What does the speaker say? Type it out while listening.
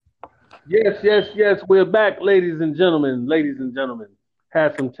Yes, yes, yes. We're back, ladies and gentlemen. Ladies and gentlemen,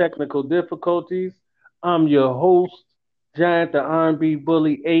 had some technical difficulties. I'm your host, Giant the R&B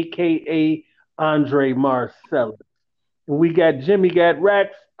Bully, aka Andre Marcellus, and we got Jimmy Got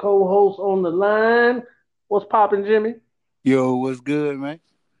Racks, co-host on the line. What's poppin', Jimmy? Yo, what's good, man?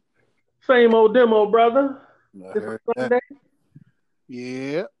 Same old demo, brother. I It's a heard that. Sunday,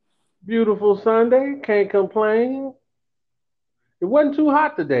 Yeah. beautiful Sunday. Can't complain. It wasn't too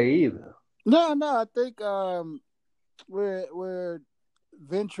hot today either. No, I think we're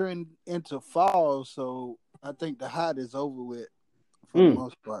venturing into fall, so I think the hot is over with for the Mm.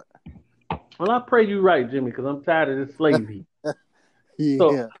 most part. Well, I pray you right, Jimmy, because I'm tired of this slave heat.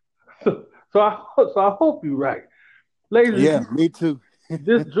 So, Yeah. so I hope you're right. Ladies, Yeah, me too.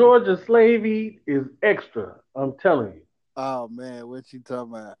 this Georgia slave heat is extra. I'm telling you. Oh man, what you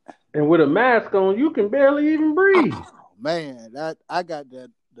talking about? And with a mask on, you can barely even breathe. Oh man, that I got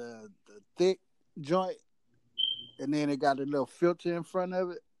the thick joint, and then it got a little filter in front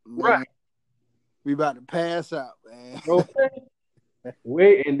of it. Man, Right. we about to pass out, man. Okay.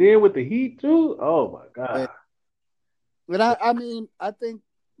 Wait, and then with the heat too. Oh my Man. God. But I think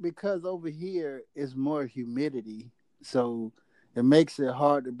because over here is more humidity, so it makes it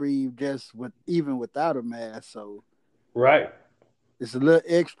hard to breathe just with even without a mask. So Right. it's a little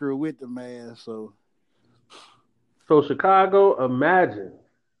extra with the mask. So So Chicago, imagine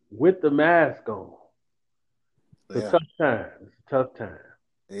with the mask on. It's a yeah, tough time. It's a tough time.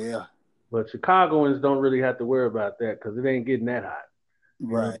 yeah, But Chicagoans don't really have to worry about that because it ain't getting that hot. You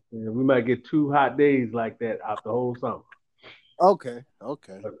know what right. I'm saying? We might get 2 hot days like that out the whole summer. Okay,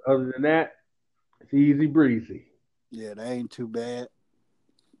 okay. But other than that, it's easy breezy. Yeah, that ain't too bad.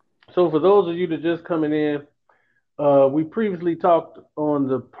 So for those of you that just coming in, we previously talked on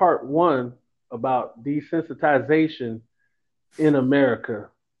the part one about desensitization in America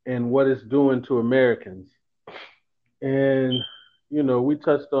and what it's doing to Americans. And we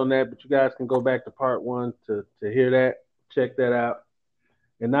touched on that, but you guys can go back to part one to hear that, check that out.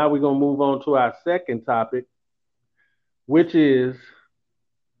 And now we're gonna move on to our second topic, which is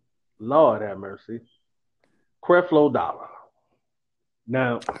Lord have mercy, Creflo Dollar.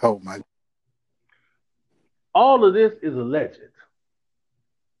 Now, Oh my, all of this is alleged.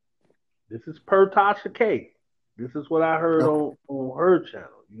 This is per Tasha K. This is what I heard okay. on her channel.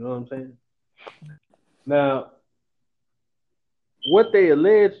 You know what I'm saying? Now, what they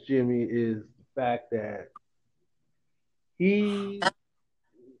allege, Jimmy, is the fact that he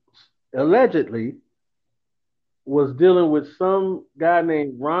allegedly was dealing with some guy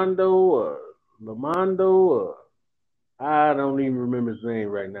named Rondo or Lamondo or I don't even remember his name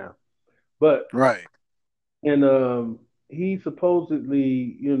right now. But Right. and he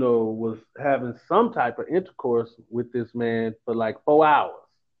supposedly, was having some type of intercourse with this man for like 4 hours.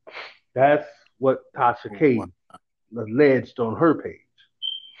 That's what Tasha Wow. K alleged on her page.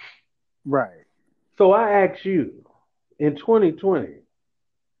 Right. So I ask you, in 2020,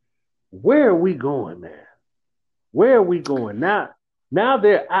 where are we going, man? Where are we going now? Now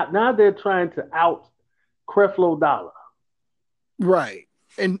they're out, now they're trying to out Creflo Dollar. Right.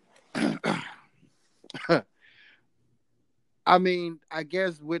 And I mean, I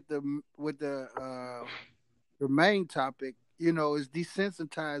guess with the main topic, is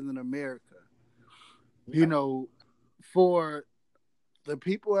desensitizing America. You know, for the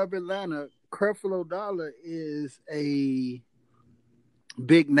people of Atlanta, Creflo Dollar is a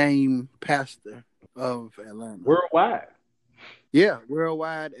big name pastor of Atlanta. Worldwide. Yeah,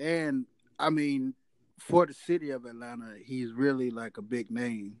 worldwide, and I mean, for the city of Atlanta, he's really like a big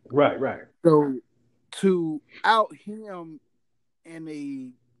name. Right, right. So to out him in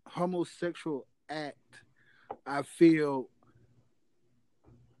a homosexual act, I feel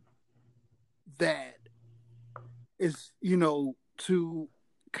that is to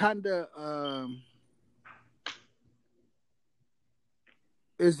kind of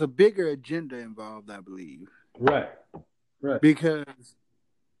is a bigger agenda involved, I believe, Right, right, because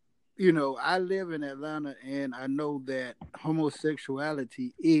I live in Atlanta and I know that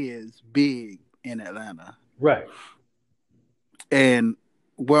homosexuality is big in Atlanta. right. And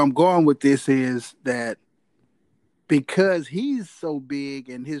where I'm going with this is that because he's so big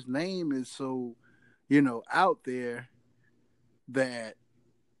and his name is so, out there, that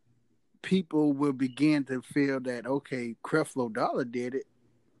people will begin to feel that, okay, Creflo Dollar did it.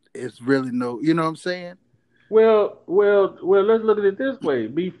 It's really no, you know what I'm saying? Well. Let's look at it this way.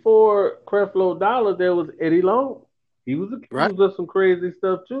 Before Creflo Dollar, there was Eddie Long. He was Right, accused of some crazy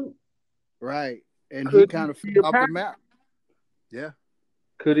stuff too. right. And he Could kind it of be fell a off the pattern? map. Yeah,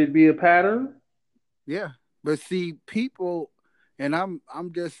 Could it be a pattern? yeah. But see, people and I'm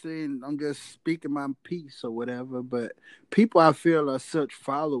just saying, I'm just speaking my piece or whatever. But people, I feel, are such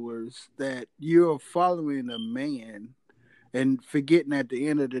followers that you're following a man and forgetting at the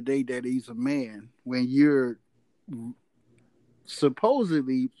end of the day that he's a man when you're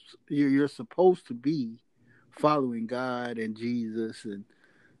supposedly you're supposed to be following God and Jesus and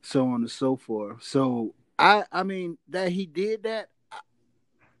so on and so forth. So I mean that he did that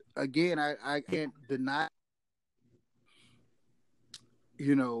again. I can't deny,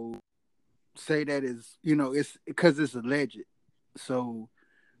 you know, say that is, it's because it's alleged. So,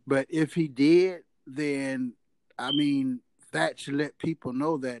 but if he did, then I mean that should let people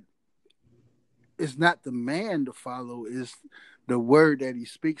know that it's not the man to follow, it's the word that he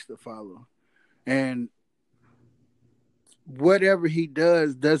speaks to follow. And whatever he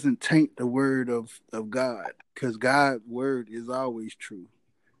does doesn't taint the word of God, because God's word is always true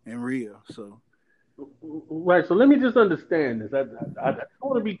and real. So Right. So let me just understand this. I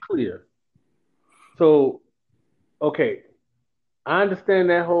want to be clear. So, okay, I understand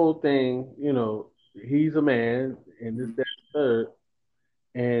that whole thing. He's a man, and this, that, and third,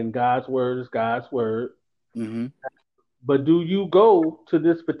 and God's word is God's word. mm-hmm. But do you go to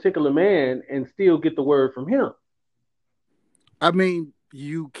this particular man and still get the word from him? I mean,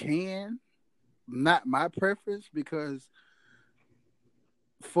 you can, not my preference, because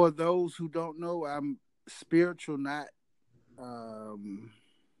for those who don't know, I'm spiritual, not um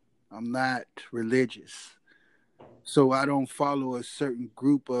I'm not religious. So I don't follow a certain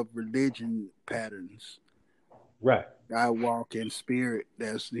group of religion patterns. Right. I walk in spirit.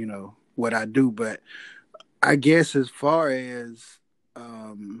 That's, what I do. But I guess as far as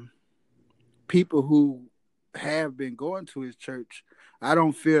um people who have been going to his church, I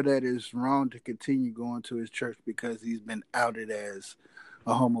don't feel that it's wrong to continue going to his church because he's been outed as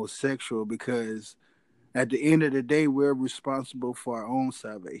a homosexual, because at the end of the day, we're responsible for our own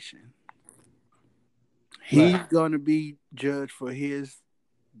salvation. He's Right. going to be judged for his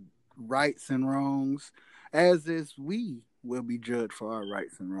rights and wrongs, as is we will be judged for our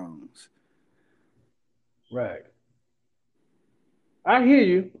rights and wrongs. Right. I hear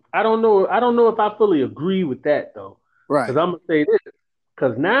you. I don't know. I don't know if I fully agree with that though, because Right. I'm gonna say this.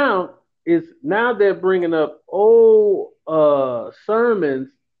 Because now they're bringing up old sermons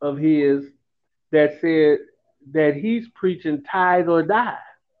of his that said that he's preaching tithe or die.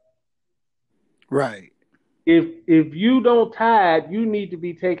 Right. If you don't tithe, you need to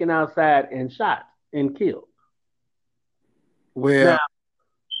be taken outside and shot and killed. Now, Well,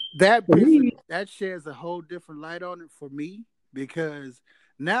 that to puts me, that sheds a whole different light on it for me, because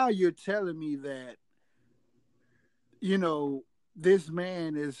now you're telling me that, you know this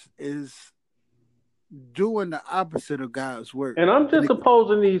man is doing the opposite of God's work. and I'm And just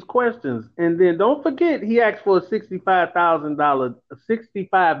posing these questions, and then don't forget he asked for a $65,000,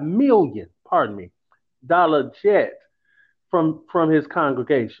 65 million, pardon me, dollar check from his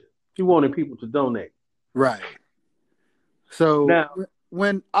congregation. He wanted people to donate. right. So Now,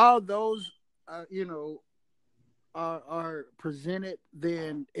 when all those are presented,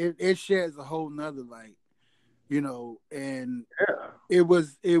 then it sheds a whole nother light, and yeah, it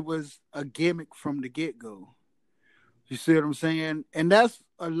was a gimmick from the get-go. You see what I'm saying? And that's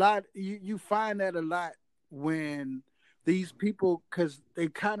a lot. You find that a lot when these people, because they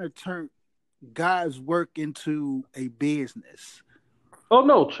kind of turn God's work into a business. oh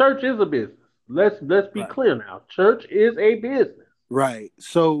no, church is a business. Let's be Right. clear now. Church is a business. Right.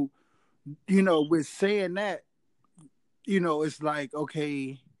 So, with saying that, it's like,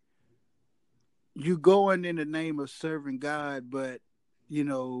 okay, you going in the name of serving God, but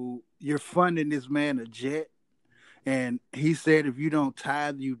you're funding this man a jet, and he said if you don't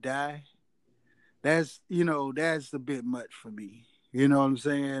tithe, you die. That's a bit much for me. You know what I'm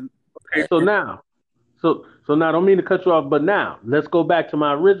saying? Okay, so now, don't mean to cut you off, but now let's go back to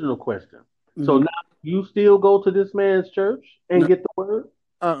my original question. So Mhm. now you still go to this man's church and No, get the word?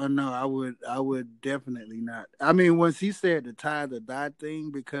 no, I would definitely not. I mean, once he said the tithe or die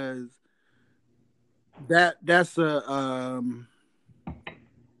thing, because that's a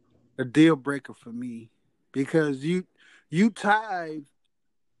deal breaker for me, because you tithe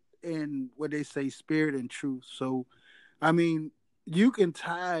in what they say, spirit and truth. So I mean, you can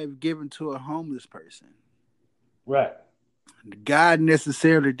tithe given to a homeless person. Right. God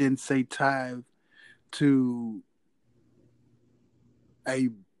necessarily didn't say tithe to a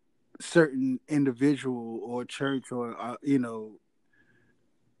certain individual or church, or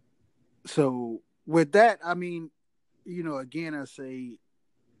so with that, I mean, again, I say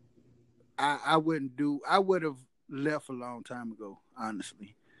I would have left a long time ago,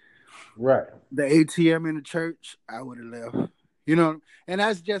 honestly. Right. The ATM in the church, I would have left. You know, and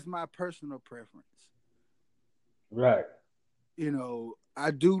that's just my personal preference. Right. You know,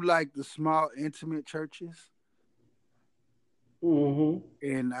 I do like the small, intimate churches, Mm-hmm.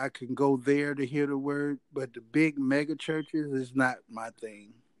 and I can go there to hear the word, but the big mega churches is not my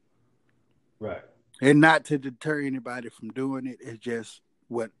thing. Right. And not to deter anybody from doing it, it's just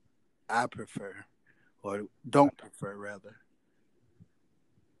what I prefer, or don't prefer, rather.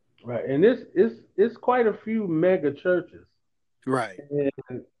 Right. And it's quite a few mega churches. Right, And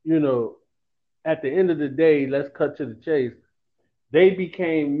at the end of the day, let's cut to the chase. They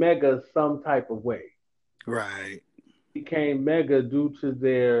became mega some type of way. right, Became mega due to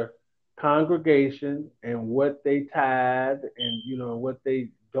their congregation and what they tithe and what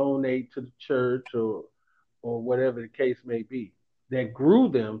they donate to the church or whatever the case may be that grew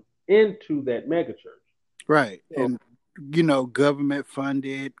them into that mega church. right. So And, you know, government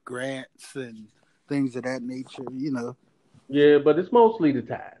funded grants and things of that nature, you know. yeah, but it's mostly the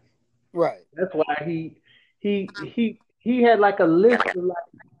tithe. Right. That's why he had like a list of like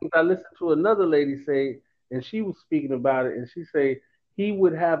things. I listened to another lady say, and she was speaking about it, and she say he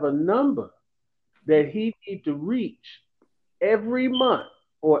would have a number that he need to reach every month,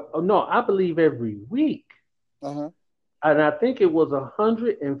 or no, I believe every week, Uh-huh. and I think it was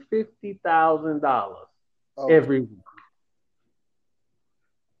 $150,000 Okay. every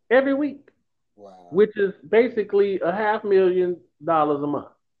every week, Wow. which is basically a $500,000 a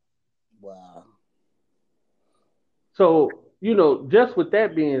month. Wow. So, just with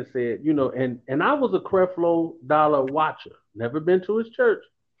that being said, and I was a Creflo Dollar watcher. Never been to his church,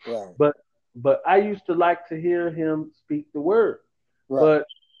 Right. but I used to like to hear him speak the word. Right. But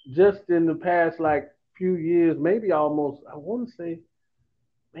just in the past like few years, maybe almost I want to say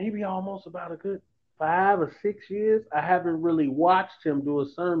maybe almost about a good 5 or 6 years, I haven't really watched him do a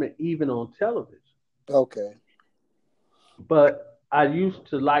sermon even on television. Okay. But I used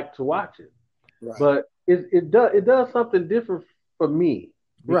to like to watch it. Right. But it does something different for me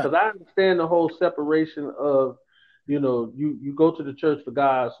Right. because I understand the whole separation of you go to the church for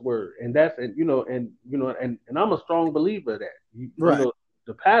God's word, and that's and I'm a strong believer of that. Right.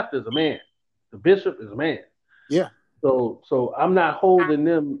 The pastor is a man, the bishop is a man. Yeah. So I'm not holding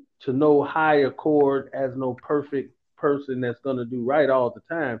them to no higher chord as no perfect person that's gonna do right all the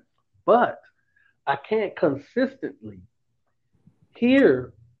time, but I can't consistently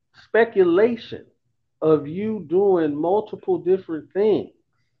hear speculation of you doing multiple different things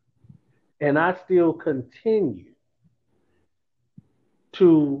and I still continue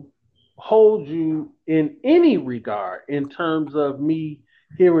to hold you in any regard in terms of me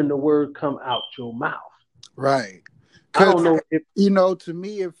hearing the word come out your mouth. Right. I Because, don't know if you know, to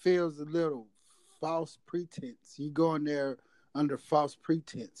me, it feels a little false pretense. You going there under false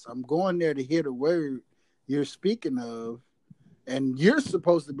pretense. I'm going there to hear the word you're speaking of, and you're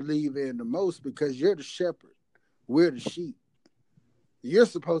supposed to believe in the most because you're the shepherd. We're the sheep. You're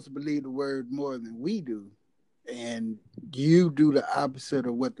supposed to believe the word more than we do. And you do the opposite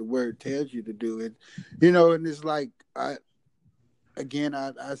of what the word tells you to do. And, you know, and it's like, I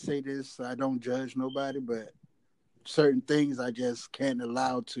say this, I don't judge nobody, but certain things I just can't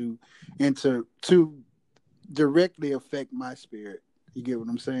allow to directly affect my spirit. You get what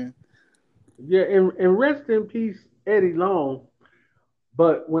I'm saying? yeah, and rest in peace, Eddie Long.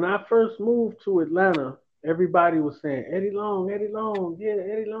 But when I first moved to Atlanta, everybody was saying Eddie Long, yeah,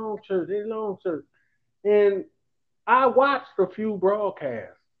 Eddie Long Church. And I watched a few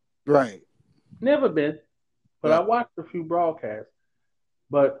broadcasts. Right. Never been, but I Right. watched a few broadcasts.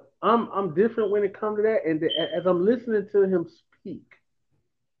 But I'm different when it comes to that. And as I'm listening to him speak,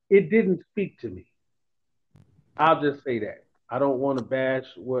 it didn't speak to me. I'll just say that. I don't want to bash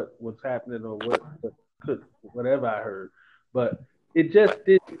what's happening or what could whatever I heard, but it just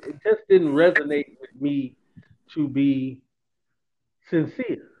didn't resonate with me to be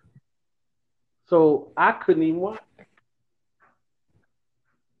sincere. So I couldn't even watch.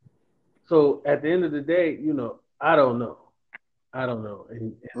 So at the end of the day, I don't know. I don't know.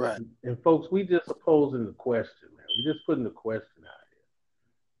 Right. And folks, we just posing the question, man. We just putting the question out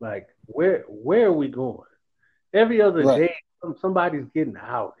here. Like, where are we going? Every other Right. day, somebody's getting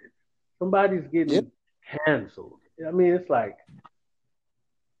outed. Somebody's Yep. getting canceled. I mean, it's like,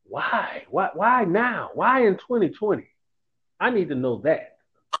 why? Why now? Why in 2020? I need to know that.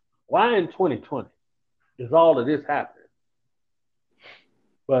 Why in 2020 is all of this happening?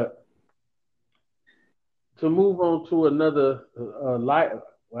 But to move on to another light,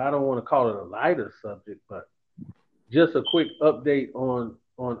 well, I don't want to call it a lighter subject, but just a quick update on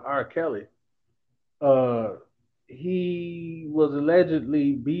R. Kelly. Uh, he was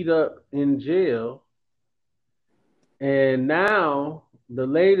allegedly beat up in jail, And now the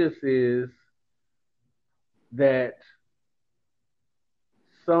latest is that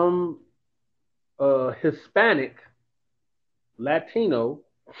some Hispanic, Latino,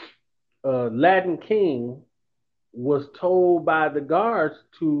 Latin king was told by the guards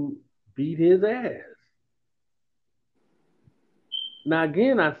to beat his ass. Now,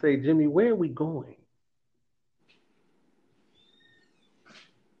 again, I say, Jimmy, where are we going?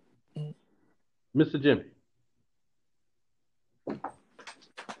 Mr. Jimmy.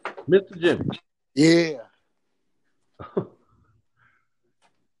 Mr. Jimmy. Yeah.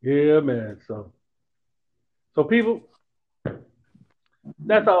 Yeah, man. So people,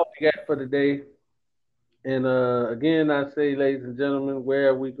 that's all we got for today. And again, I say, ladies and gentlemen, where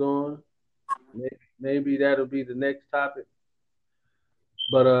are we going? Maybe that'll be the next topic.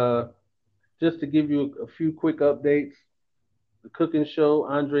 But just to give you a few quick updates, the cooking show,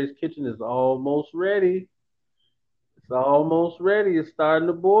 Andre's Kitchen, is almost ready. It's almost ready. It's starting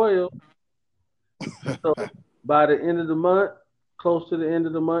to boil. So by the end of the month, close to the end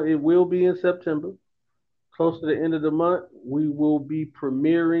of the month, it will be in September. Close to the end of the month, we will be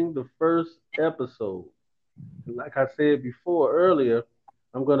premiering the first episode. Like I said before earlier,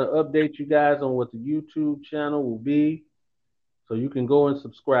 I'm going to update you guys on what the YouTube channel will be so you can go and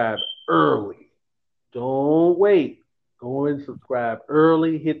subscribe early. Don't wait. Go and subscribe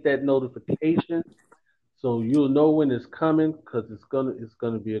early. Hit that notification so you'll know when it's coming because it's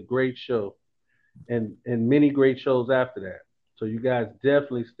gonna be a great show and many great shows after that. So you guys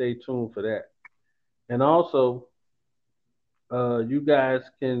definitely stay tuned for that. And also, you guys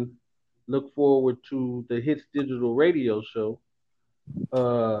can look forward to the Hits Digital Radio show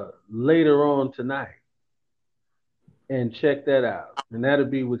later on tonight and check that out. And that'll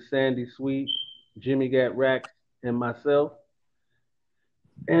be with Sandy Sweet, Jimmy Gat Rax, and myself.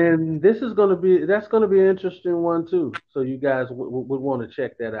 And that's gonna be an interesting one too. So you guys would want to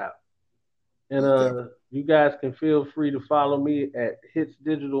check that out. And Okay. you guys can feel free to follow me at Hits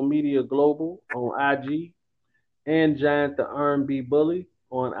Digital Media Global on IG and Giant the R&B Bully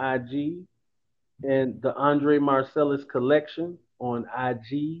on IG and the Andre Marcellus Collection on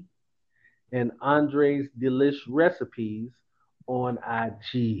IG and Andre's Delish Recipes on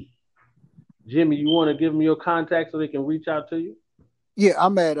IG. Jimmy, you want to give them your contact so they can reach out to you? Yeah,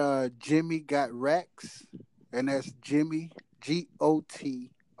 I'm at Jimmy Got Rex, and that's Jimmy GOTRACKS,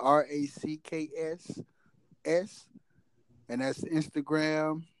 and that's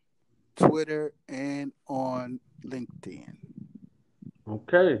Instagram, Twitter, and on LinkedIn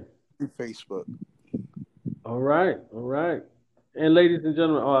Okay. and Facebook. All right. All right. And ladies and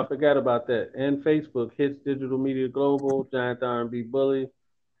gentlemen, oh, I forgot about that. And Facebook, Hits Digital Media Global, Giant R&B Bully,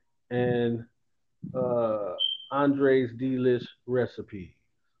 and uh, Andre's Delish Recipes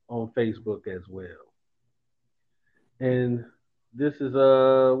on Facebook as well. And this is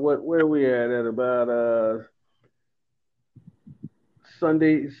where we at about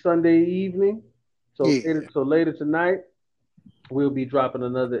Sunday evening. Yeah. So later tonight we'll be dropping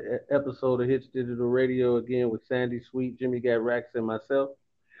another episode of Hits Digital Radio again with Sandy Sweet, Jimmy Gat Rax, and myself.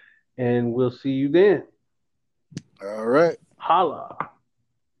 And we'll see you then. All right. Holla.